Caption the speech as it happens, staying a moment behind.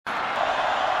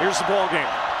Here's the ball game.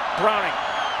 Browning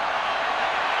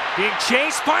being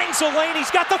chased, finds a lane.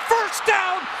 He's got the first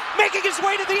down, making his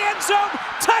way to the end zone.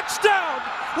 Touchdown!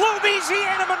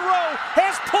 Louisiana Monroe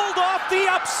has pulled off the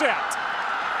upset.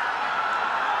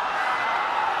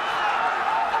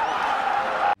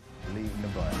 Leading the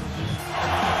butt.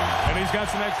 And he's got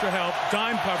some extra help.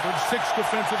 Dime coverage, 6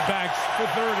 defensive backs for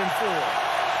 3rd and 4.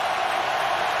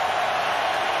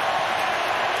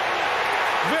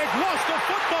 Vic lost the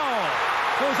football.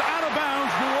 Goes out of bounds.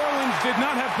 New Orleans did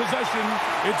not have possession.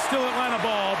 It's still Atlanta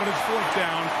ball, but it's 4th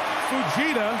down.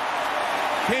 Fujita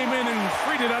came in and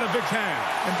freed it out of Vic's hand.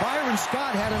 And Byron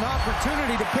Scott had an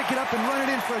opportunity to pick it up and run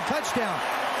it in for a touchdown.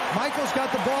 Michael's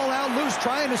got the ball out loose,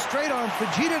 trying to straight arm.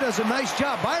 Fujita does a nice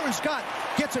job. Byron Scott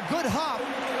gets a good hop,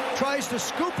 tries to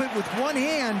scoop it with one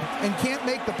hand, and can't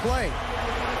make the play.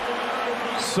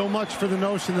 So much for the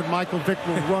notion that Michael Vick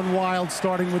will run wild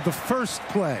starting with the first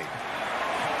play.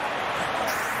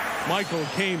 Michael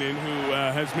Kanan, who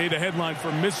has made a headline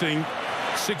for missing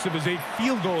 6 of his 8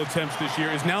 field goal attempts this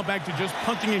year, is now back to just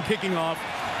punting and kicking off.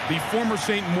 The former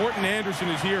St. Morton Anderson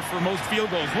is here for most field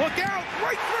goals. Look out!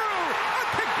 Right through! A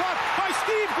kick block by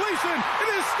Steve Gleason. It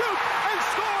is scooped and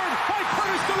scored by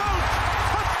Curtis DeLoach.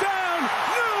 Touchdown,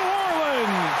 New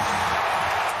Orleans!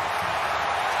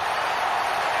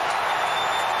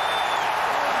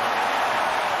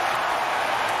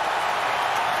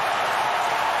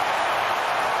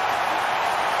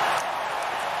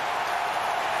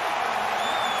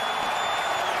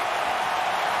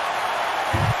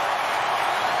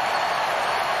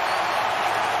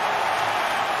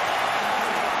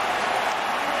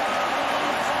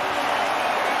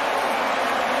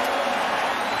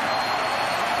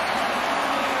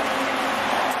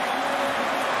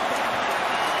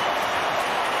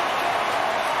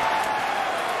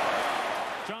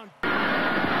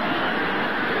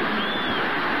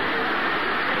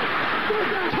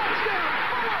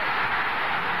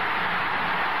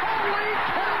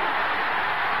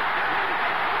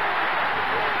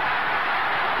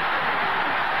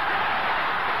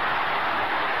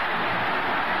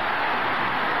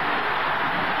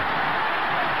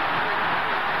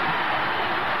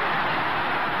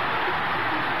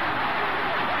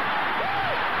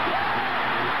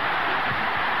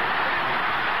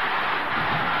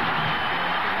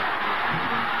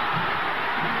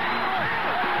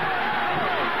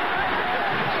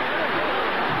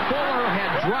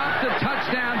 Dropped the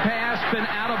touchdown pass, been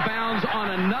out of bounds on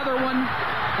another one,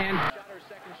 and shot her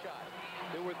second shot.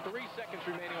 There were 3 seconds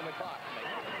remaining on the clock.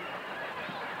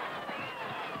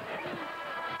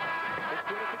 It's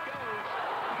good if it goes.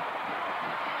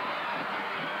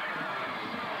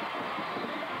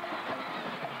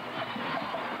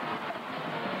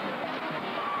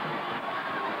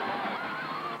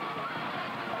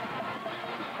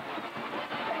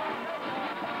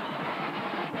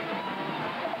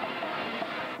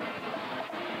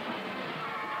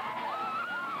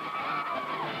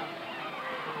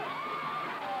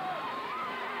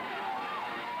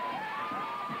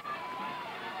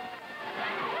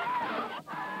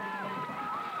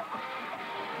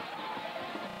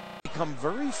 Become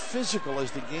very physical as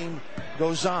the game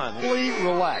goes on.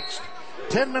 Relaxed.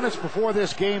 10 minutes before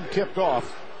this game tipped off.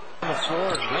 On the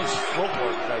floor, nice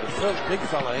footwork by the big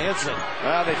fella Hansen.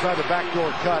 Well, they tried the backdoor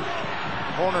cut.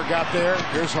 Horner got there.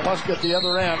 Here's Haluska at the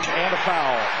other end, and a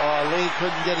foul. Lee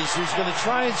couldn't get his. He's going to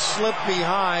try and slip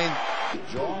behind.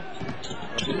 Jaw.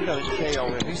 He's got to KO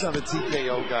him. He's not a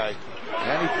TKO guy.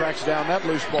 And he tracks down that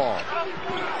loose ball.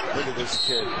 Look at this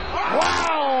kid.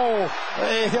 Wow!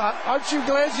 Hey, aren't you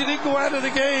glad you didn't go out of the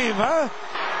game, huh?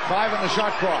 5 on the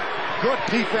shot clock. Good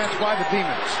defense by the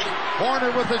Demons.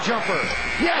 Horner with the jumper.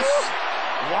 Yes!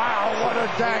 Wow, what a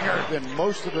dagger. Been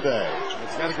most of the day.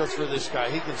 It's got to go through this guy.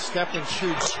 He can step and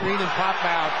shoot, screen and pop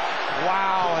out.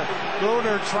 Wow, and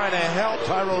Bruner trying to help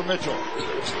Tyrone Mitchell.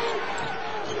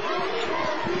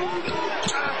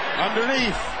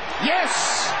 Underneath.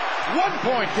 Yes!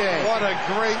 1-point game. What a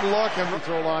great look. And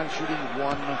throw line shooting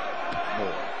one more.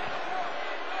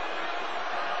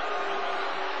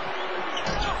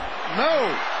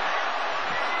 No.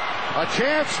 A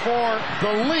chance for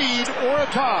the lead or a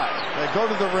tie. They go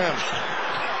to the rim.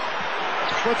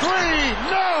 For 3.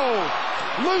 No.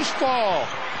 Loose ball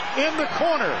in the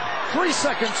corner. 3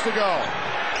 seconds to go.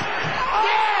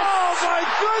 Oh, my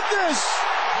goodness.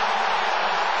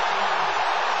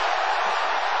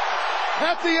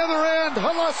 At the other end,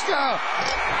 Haluska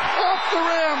off the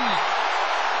rim.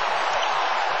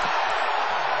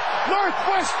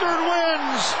 Northwestern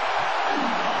wins.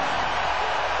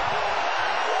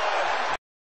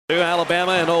 To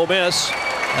Alabama and Ole Miss,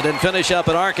 and then finish up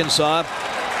at Arkansas.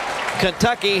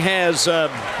 Kentucky has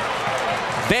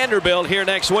Vanderbilt here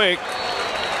next week,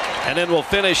 and then we'll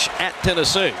finish at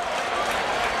Tennessee.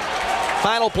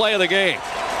 Final play of the game.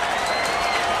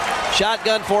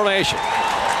 Shotgun formation.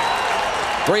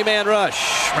 3-man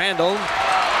rush. Randall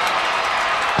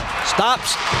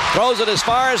stops, throws it as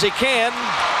far as he can.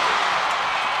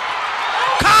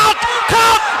 Caught!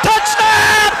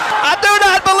 Touchdown! I do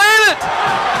not believe it!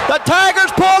 The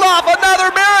Tigers pulled off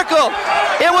another miracle.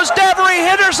 It was Devery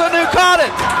Henderson who caught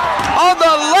it on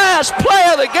the last play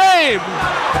of the game.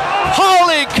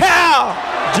 Holy cow!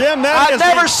 Jim, I've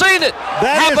never seen it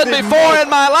happen before in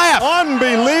my life.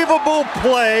 Unbelievable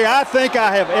play I think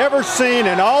I have ever seen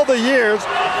in all the years.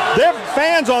 Their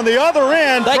fans on the other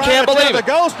end they can't believe the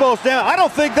goalpost down. I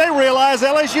don't think they realize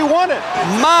LSU won it.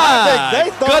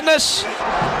 My goodness.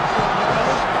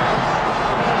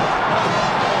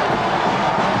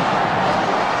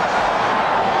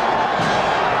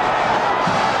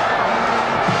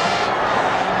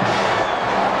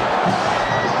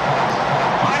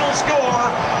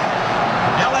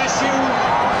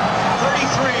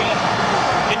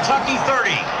 Kentucky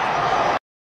 30.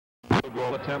 Field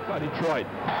goal attempt by Detroit.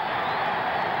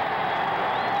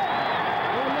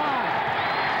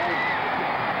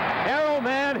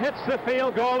 Arrowman hits the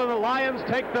field goal, and the Lions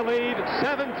take the lead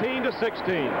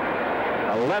 17-16.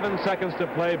 11 seconds to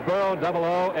play. Burrow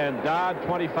 00 and Dodd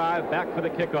 25 back for the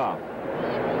kickoff.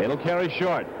 It'll carry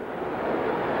short.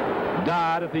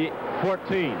 Dodd at the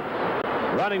 14.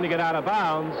 Running to get out of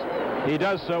bounds. He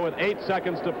does so with 8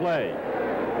 seconds to play.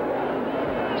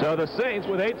 So the Saints,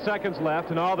 with 8 seconds left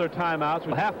and all their timeouts,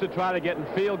 will have to try to get in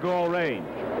field goal range.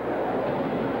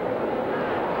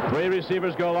 3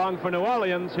 receivers go long for New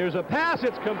Orleans. Here's a pass.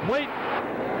 It's complete.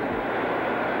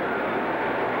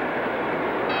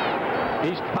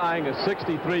 He's trying a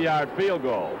 63-yard field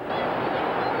goal.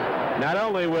 Not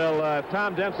only will if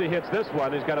Tom Dempsey hits this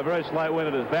one, he's got a very slight wind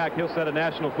at his back. He'll set a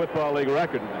National Football League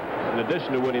record in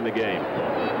addition to winning the game.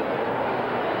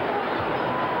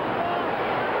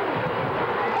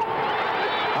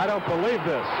 I don't believe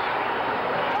this.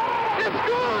 It's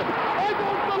good! I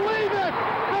don't believe it!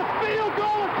 The field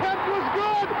goal attempt was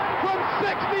good from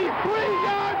 63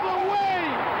 yards away!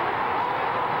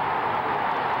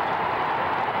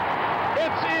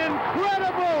 It's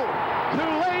incredible!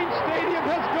 Tulane Stadium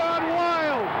has gone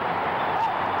wild!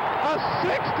 A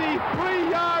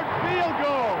 63-yard field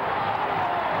goal!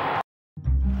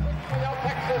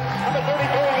 Texas, number 33,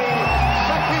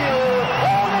 Shaquille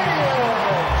O'Neal!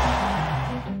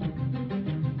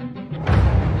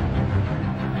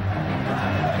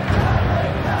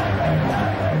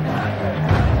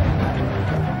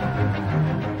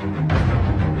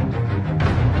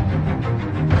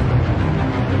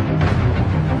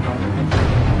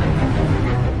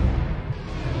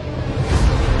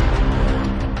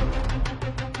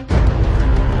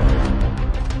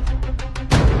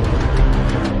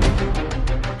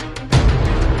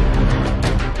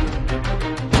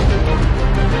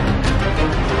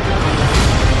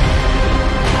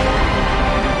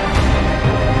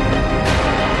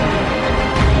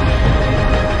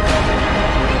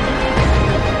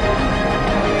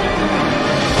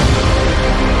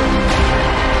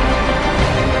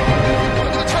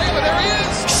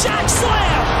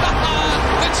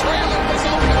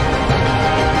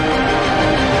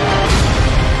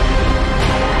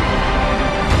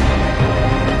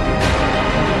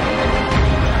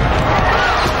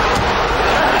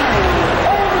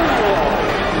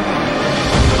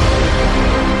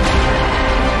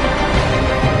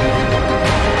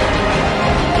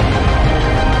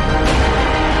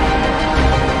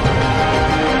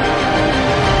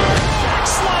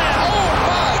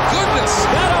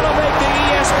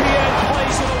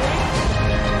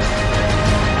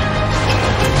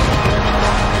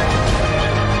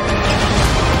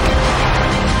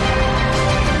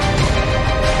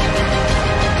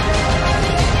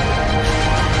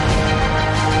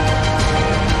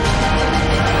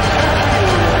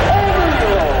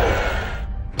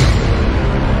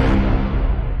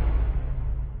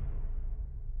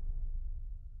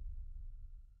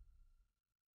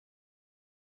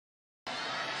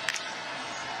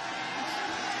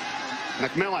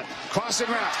 McMillan, crossing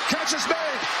route, catch is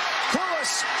made.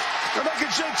 Corliss, they're making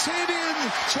Jactavian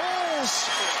Tolles.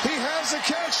 He has the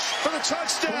catch for the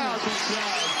touchdown.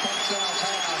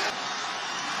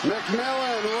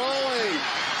 McMillan rolling,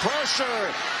 pressure,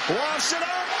 lofts it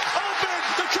up, open,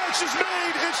 the catch is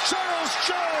made. It's Charles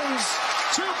Jones.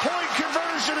 2-point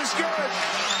conversion is good.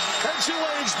 And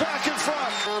Tulane's back in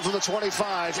front. Down from the 25,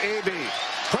 AB.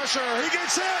 Pressure, he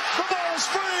gets hit, the ball is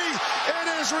free. It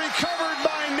is recovered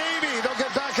by Navy. They'll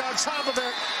get back on top of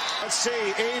it. Let's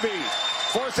see, Avey,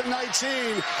 4th and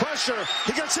 19, pressure,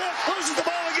 he gets hit, loses the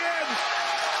ball again.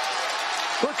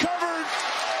 Recovered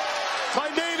by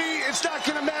Navy, it's not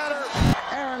going to matter.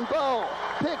 Aaron Bowe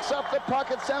picks up the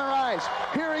puck at center ice.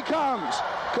 Here he comes,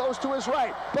 goes to his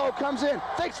right. Bowe comes in,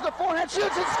 fakes the forehand,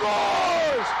 shoots and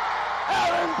scores!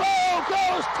 Aaron Bowe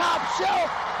goes top shelf,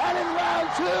 and in round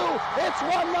 2, it's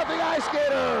 1-0 Ice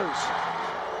Skaters.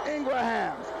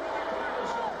 Ingraham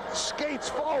skates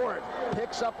forward,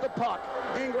 picks up the puck.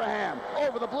 Ingraham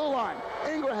over the blue line.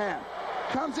 Ingraham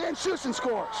comes in, shoots and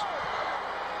scores.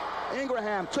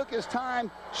 Ingraham took his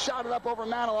time, shot it up over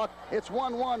Manilow. It's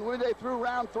 1-1 midway through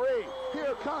round 3.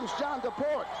 Here comes John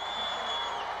DePort.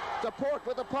 DePort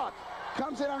with the puck.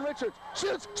 Comes in on Richards,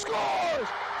 shoots, scores!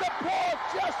 DePort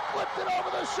just flipped it over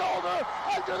the shoulder,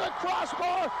 under the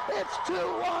crossbar. It's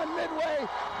 2-1 midway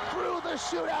through the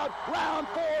shootout. Round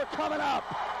 4 coming up.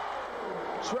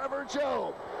 Trevor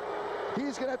Jobe,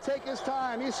 he's going to take his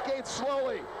time. He skates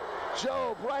slowly.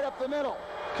 Jobe right up the middle.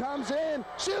 Comes in,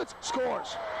 shoots,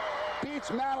 scores. Beats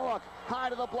Manilow high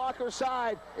to the blocker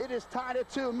side. It is tied at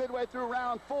 2 midway through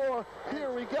round 4.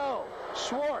 Here we go.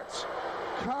 Schwartz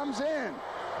comes in.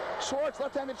 Schwartz,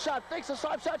 left-handed shot, fakes a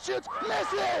slap shot, shoots,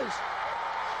 misses!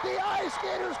 The Ice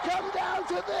Skaters come down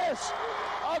to this.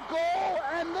 A goal,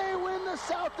 and they win the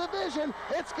South Division.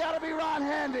 It's got to be Ron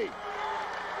Handy.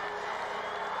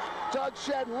 Doug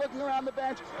Shedden looking around the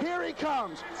bench. Here he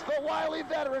comes, the wily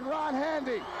veteran Ron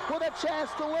Handy, with a chance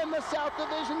to win the South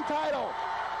Division title.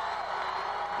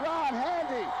 Ron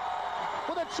Handy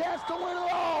with a chance to win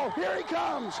it all. Here he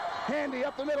comes. Handy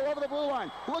up the middle over the blue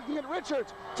line. Looking at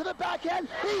Richards to the backhand.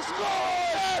 He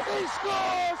scores! He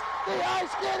scores! The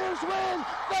Ice Skaters win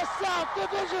the South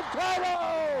Division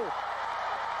title!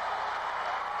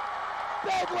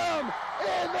 Bedlam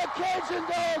in the Cajun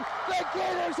Dome. The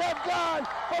Gators have gone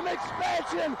from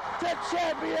expansion to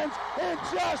champions in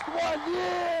just 1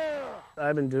 year.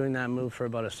 I've been doing that move for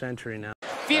about a century now.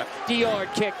 50-yard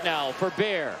kick now for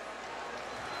Bear.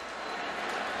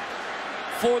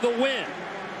 For the win.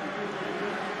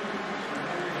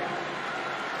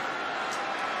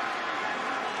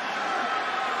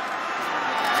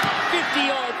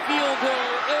 Fifty-yard field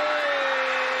goal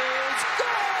is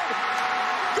good!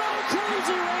 Go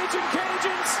crazy, Raging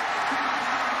Cajuns!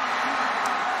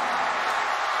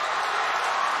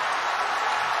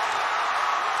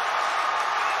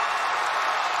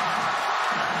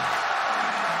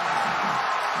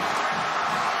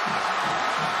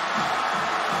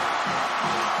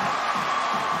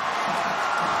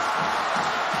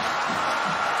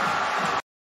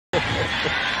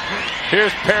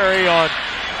 Here's Perry on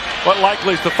what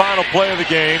likely is the final play of the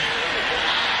game.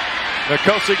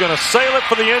 Nkosi going to sail it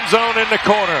for the end zone in the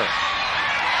corner.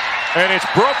 And it's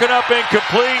broken up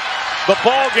incomplete. The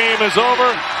ball game is over.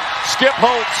 Skip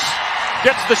Holtz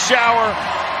gets the shower.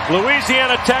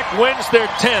 Louisiana Tech wins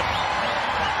their 10th.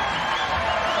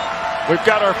 We've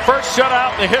got our first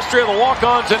shutout in the history of the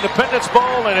Walk-Ons Independence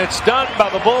Bowl, and it's done by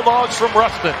the Bulldogs from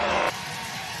Ruston.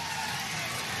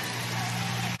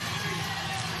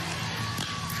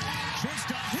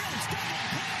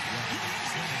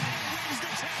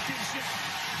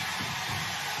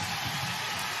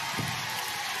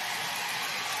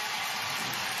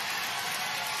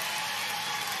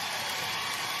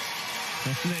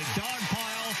 The dog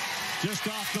pile just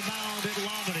off the mound at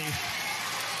Lomity.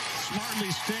 Smartly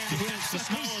Stan Hicks, the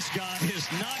smallest guy, is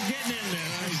not getting in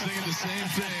there. He's thinking the same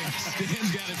thing.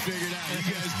 Stan's got it figured out. You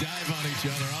guys dive on each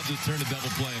other. I'll just turn a double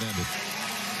play and end it.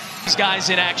 These guys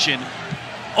in action.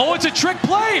 Oh, it's a trick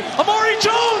play. Amari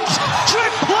Jones,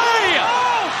 trick play.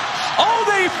 Oh,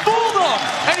 they fooled him,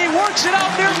 and he works it out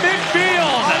near midfield.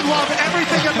 I love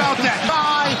everything about that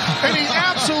guy, and he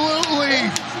absolutely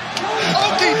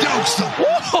okey-dokes him.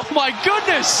 Oh, my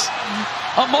goodness.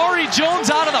 Amari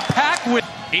Jones out of the pack with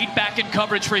 8 back in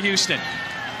coverage for Houston.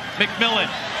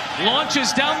 McMillan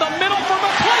launches down the middle for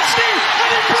McCluskey, and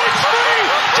he breaks free.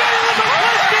 Jalen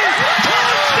McCluskey,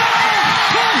 touchdown,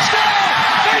 touchdown.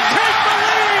 They take the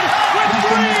lead with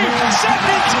 3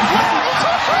 seconds left.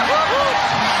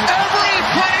 Every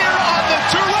player on the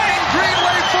Tulane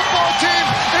Greenway football team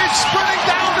is sprinting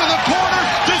down to the corner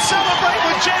to celebrate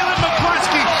with Jalen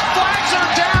McCluskey. Flags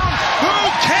are down. Who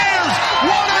cares?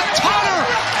 What a tunner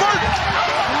for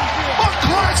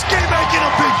McCluskey making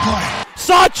a big play.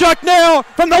 Sawchuk now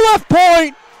from the left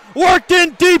point. Worked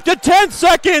in deep to 10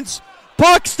 seconds.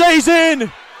 Puck stays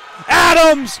in.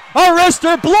 Adams, a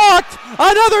wrister blocked.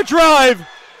 Another drive.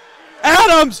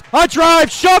 Adams, a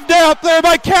drive shoved out there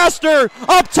by Castor.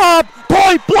 Up top,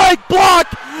 point blank block.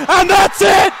 and that's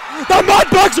it. The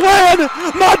Mudbugs win.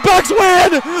 Mudbugs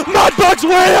win. Mudbugs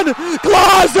win.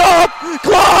 Claws up.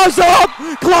 Claws up.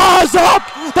 Claws up.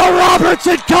 The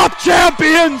Robertson Cup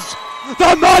champions.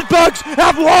 The Mudbugs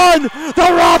have won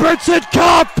the Robertson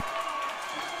Cup.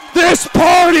 This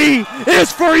party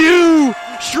is for you,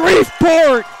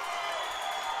 Shreveport.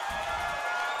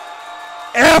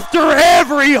 After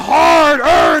every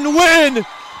hard-earned win,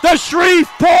 the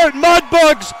Shreveport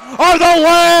Mudbugs are the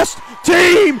last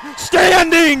team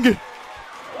standing.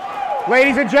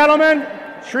 Ladies and gentlemen,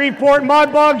 Shreveport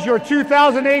Mudbugs, your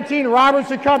 2018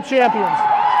 Robertson Cup champions.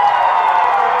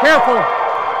 Careful.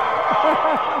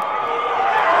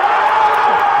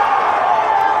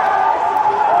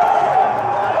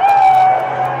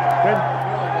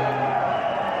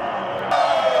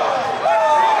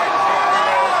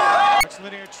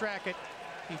 Linear track it.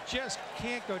 He just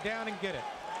can't go down and get it.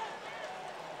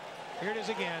 Here it is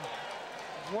again.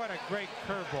 What a great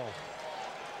curveball.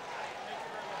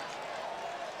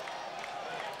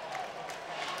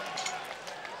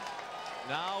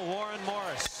 Now Warren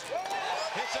Morris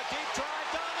hits a deep drive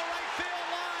down the right field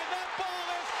line. That ball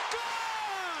is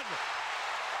gone!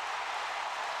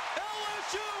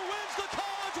 LSU wins the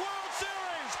College World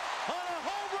Series on a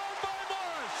home run by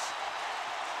Morris.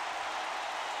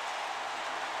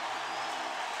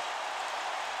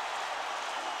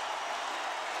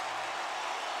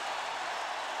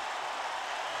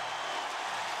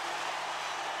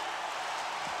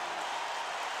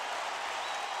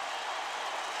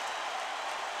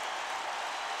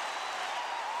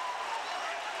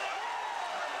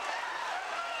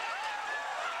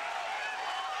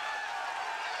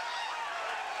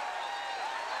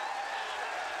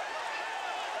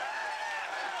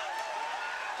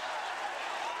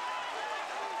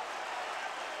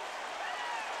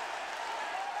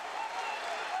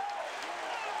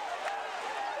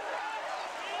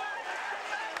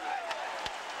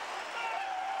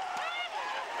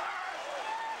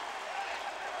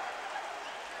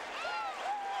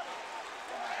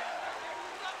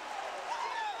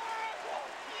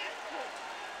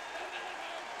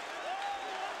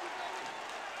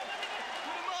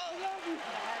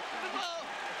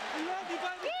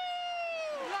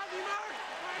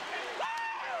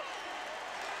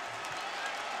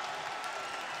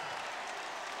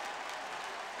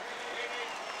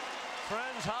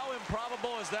 Friends, how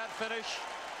improbable is that finish?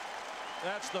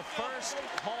 That's the first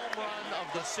home run of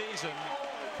the season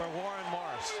for Warren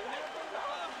Morris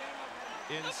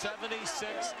in 76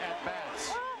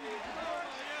 at-bats.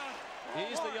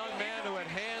 He's the young man who had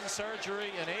hand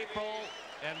surgery in April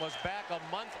and was back a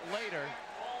month later.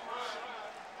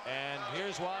 And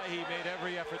here's why he made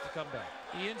every effort to come back.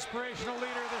 The inspirational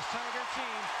leader of this Tiger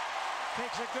team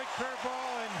takes a good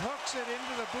curveball and hooks it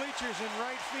into the bleachers in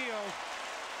right field.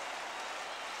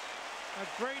 A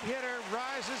great hitter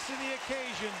rises to the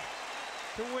occasion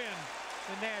to win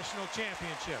the national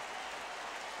championship.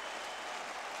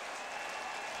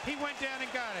 He went down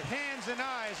and got it. Hands and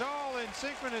eyes all in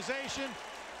synchronization.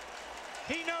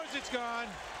 He knows it's gone.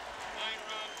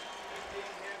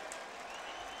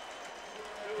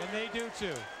 And they do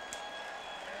too.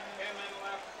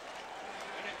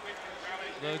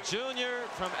 The junior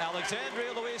from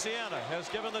Alexandria, Louisiana, has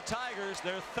given the Tigers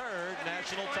their third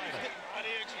national title.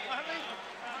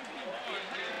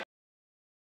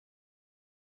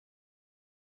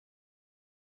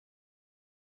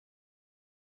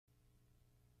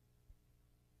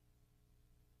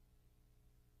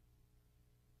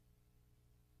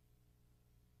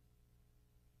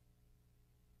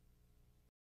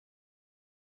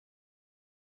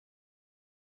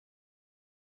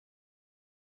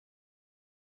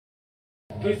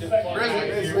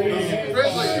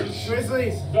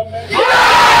 Grizzlies.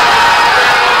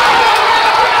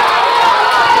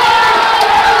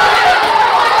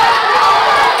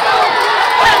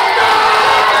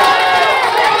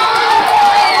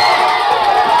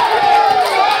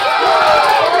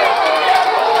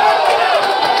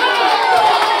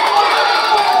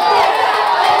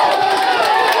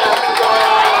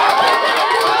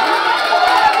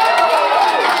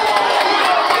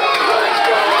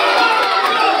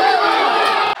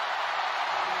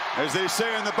 As they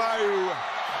say in the Bayou,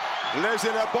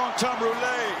 laissez la bon temps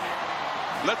rouler.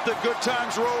 Let the good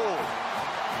times roll.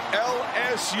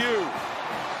 LSU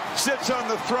sits on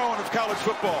the throne of college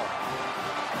football.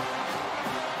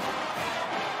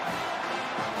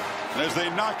 And as they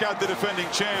knock out the defending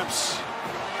champs,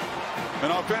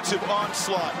 an offensive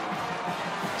onslaught,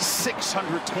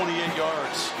 628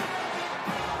 yards.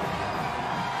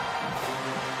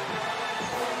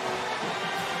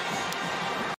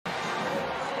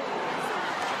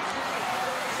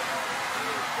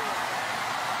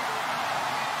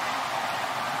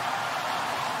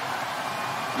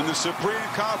 and the supreme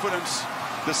confidence,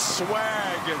 the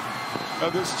swag of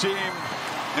this team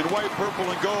in white, purple,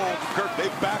 and gold. Kirk,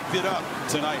 they backed it up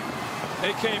tonight.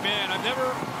 They came in. I've never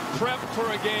prepped for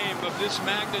a game of this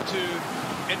magnitude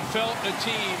and felt a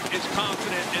team as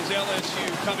confident as LSU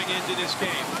coming into this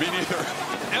game. Me neither.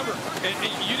 Ever. And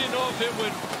you didn't know if it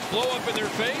would blow up in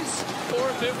their face or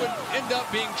if it would end up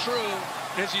being true.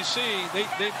 As you see,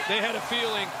 they had a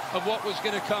feeling of what was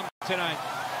going to come tonight.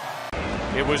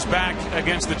 It was back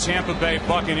against the Tampa Bay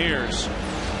Buccaneers,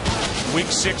 Week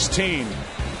 16,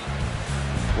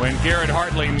 when Garrett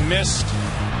Hartley missed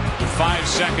with 5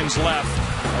 seconds left,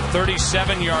 a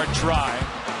 37-yard try.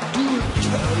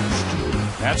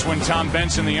 That's when Tom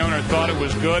Benson, the owner, thought it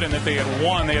was good and that they had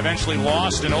won. They eventually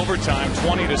lost in overtime,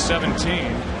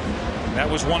 20-17. That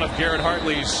was one of Garrett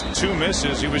Hartley's 2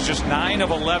 misses. He was just 9 of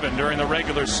 11 during the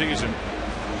regular season.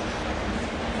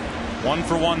 1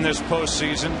 for 1 this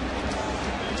postseason.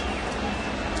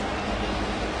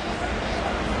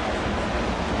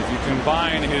 If you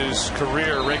combine his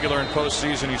career, regular and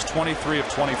postseason, he's 23 of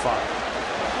 25.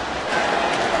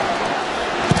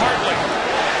 Hartley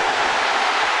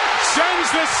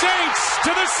sends the Saints to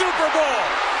the Super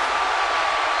Bowl.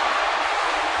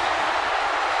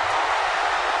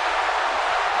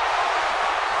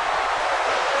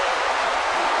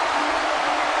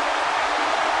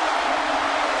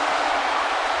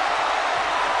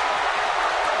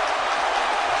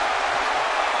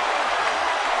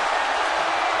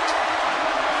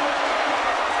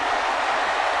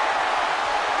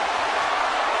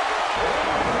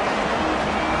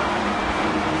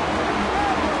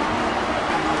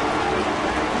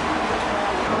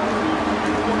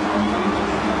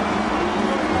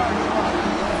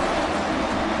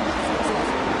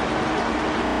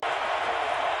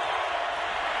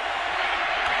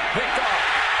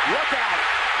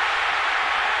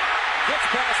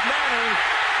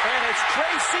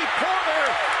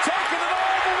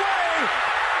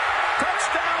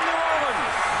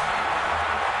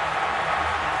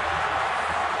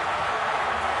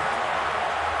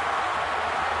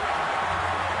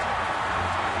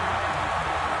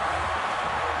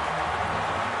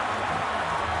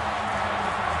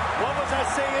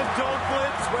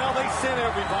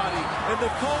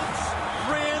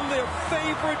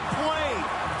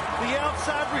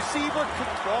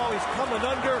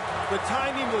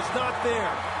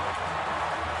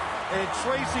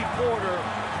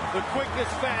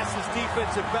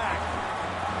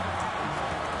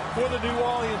 For the New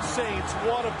Orleans Saints,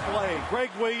 what a play. Greg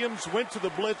Williams went to the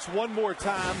blitz one more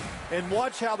time, and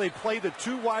watch how they play the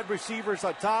 2 wide receivers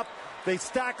on top. They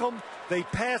stack them, they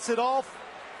pass it off,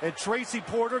 and Tracy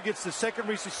Porter gets the second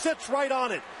receiver, sits right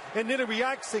on it, and then it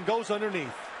reacts and goes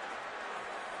underneath.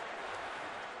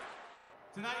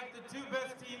 Tonight, the 2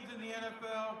 best teams in the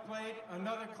NFL played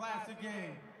another classic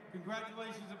game.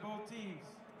 Congratulations to both teams.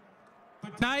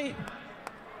 But tonight,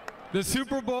 the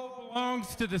Super Bowl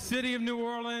belongs to the city of New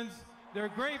Orleans. They're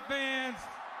great fans.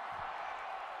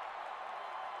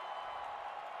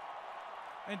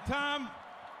 And Tom,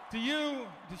 to you,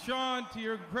 Deshaun, to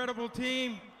your incredible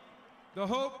team, the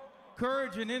hope,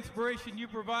 courage, and inspiration you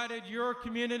provided your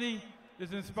community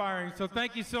is inspiring. So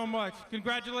thank you so much.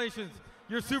 Congratulations.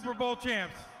 You're Super Bowl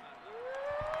champs.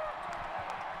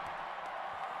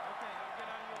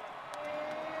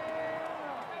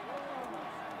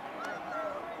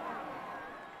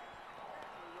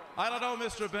 I don't know,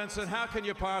 Mr. Benson, how can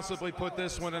you possibly put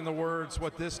this one in the words,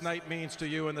 what this night means to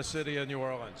you in the city of New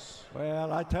Orleans?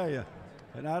 Well, I tell you,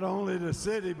 not only the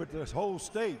city, but this whole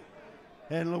state.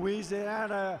 And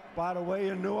Louisiana, by the way,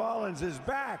 in New Orleans is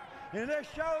back. And this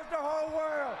shows the whole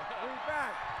world. We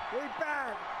back. We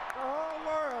back. The whole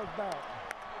world's back.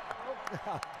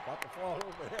 About to fall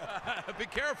over here. Be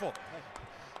careful.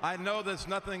 I know there's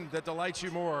nothing that delights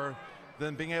you more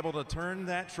than being able to turn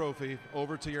that trophy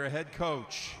over to your head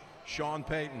coach, Sean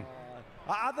Payton.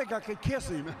 I think I could kiss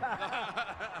him.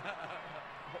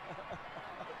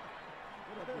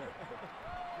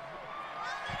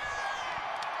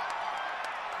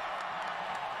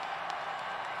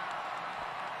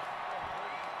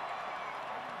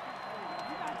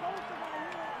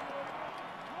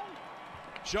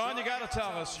 Sean, you got to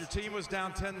tell us, your team was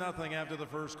down 10-0 after the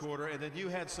first quarter, and then you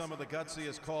had some of the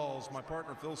gutsiest calls. My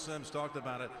partner Phil Simms talked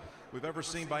about it. We've ever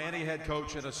seen by any head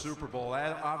coach in a Super Bowl.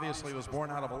 That obviously was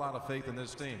born out of a lot of faith in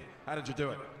this team. How did you do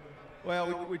it?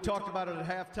 Well, we talked about it at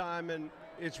halftime, and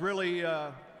it's really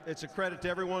it's a credit to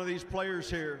every one of these players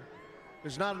here.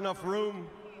 There's not enough room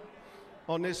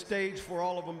on this stage for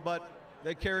all of them, but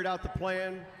they carried out the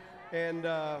plan, and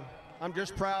I'm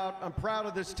just proud. I'm proud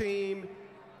of this team,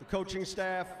 the coaching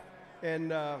staff,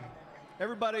 and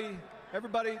everybody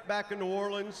everybody back in New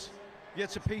Orleans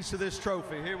gets a piece of this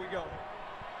trophy. Here we go.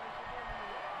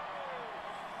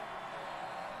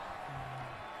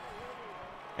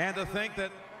 And to think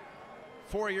that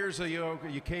 4 years ago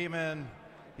you came in,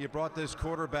 you brought this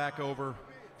quarterback over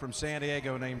from San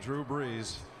Diego named Drew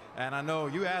Brees. And I know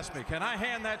you asked me, can I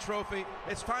hand that trophy?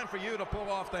 It's time for you to pull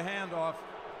off the handoff.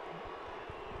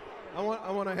 I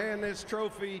want to hand this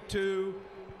trophy to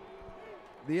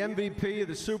the MVP of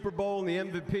the Super Bowl and the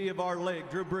MVP of our league,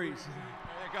 Drew Brees.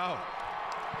 There you go.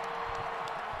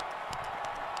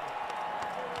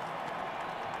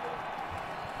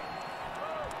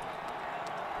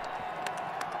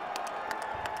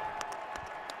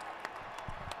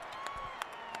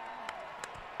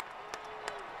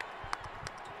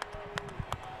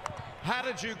 How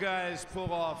did you guys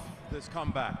pull off this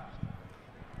comeback?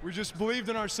 We just believed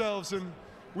in ourselves, and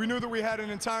we knew that we had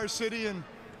an entire city and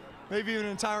maybe even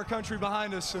an entire country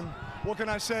behind us. And what can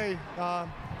I say?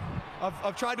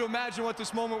 I've tried to imagine what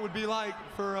this moment would be like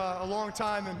for a long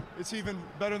time, and it's even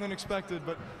better than expected.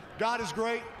 But God is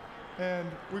great, and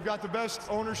we've got the best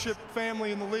ownership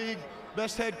family in the league,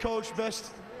 best head coach,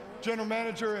 best general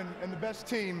manager, and the best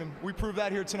team, and we proved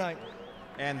that here tonight.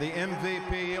 And the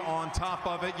MVP on top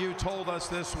of it. You told us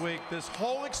this week, this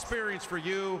whole experience for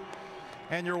you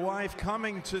and your wife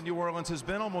coming to New Orleans has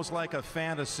been almost like a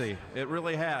fantasy. It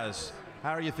really has.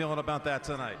 How are you feeling about that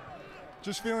tonight?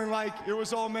 Just feeling like it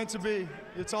was all meant to be.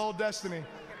 It's all destiny.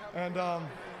 And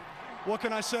what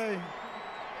can I say?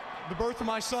 The birth of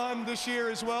my son this year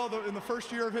as well, in the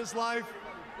first year of his life,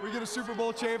 we get a Super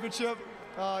Bowl championship.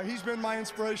 He's been my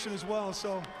inspiration as well,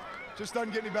 so just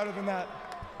doesn't get any better than that.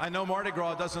 I know Mardi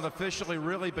Gras doesn't officially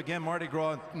really begin Mardi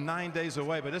Gras 9 days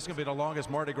away, but this is going to be the longest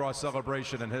Mardi Gras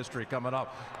celebration in history coming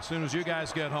up as soon as you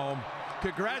guys get home.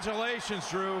 Congratulations,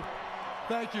 Drew.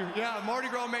 Thank you. Yeah, Mardi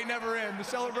Gras may never end. The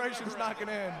celebration's not going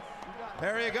to end.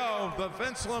 There you go. The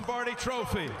Vince Lombardi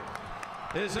Trophy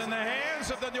is in the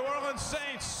hands of the New Orleans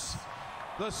Saints.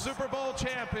 The Super Bowl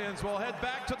champions will head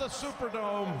back to the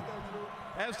Superdome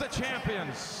as the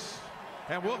champions.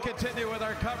 And we'll continue with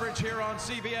our coverage here on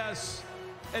CBS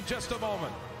in just a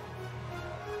moment.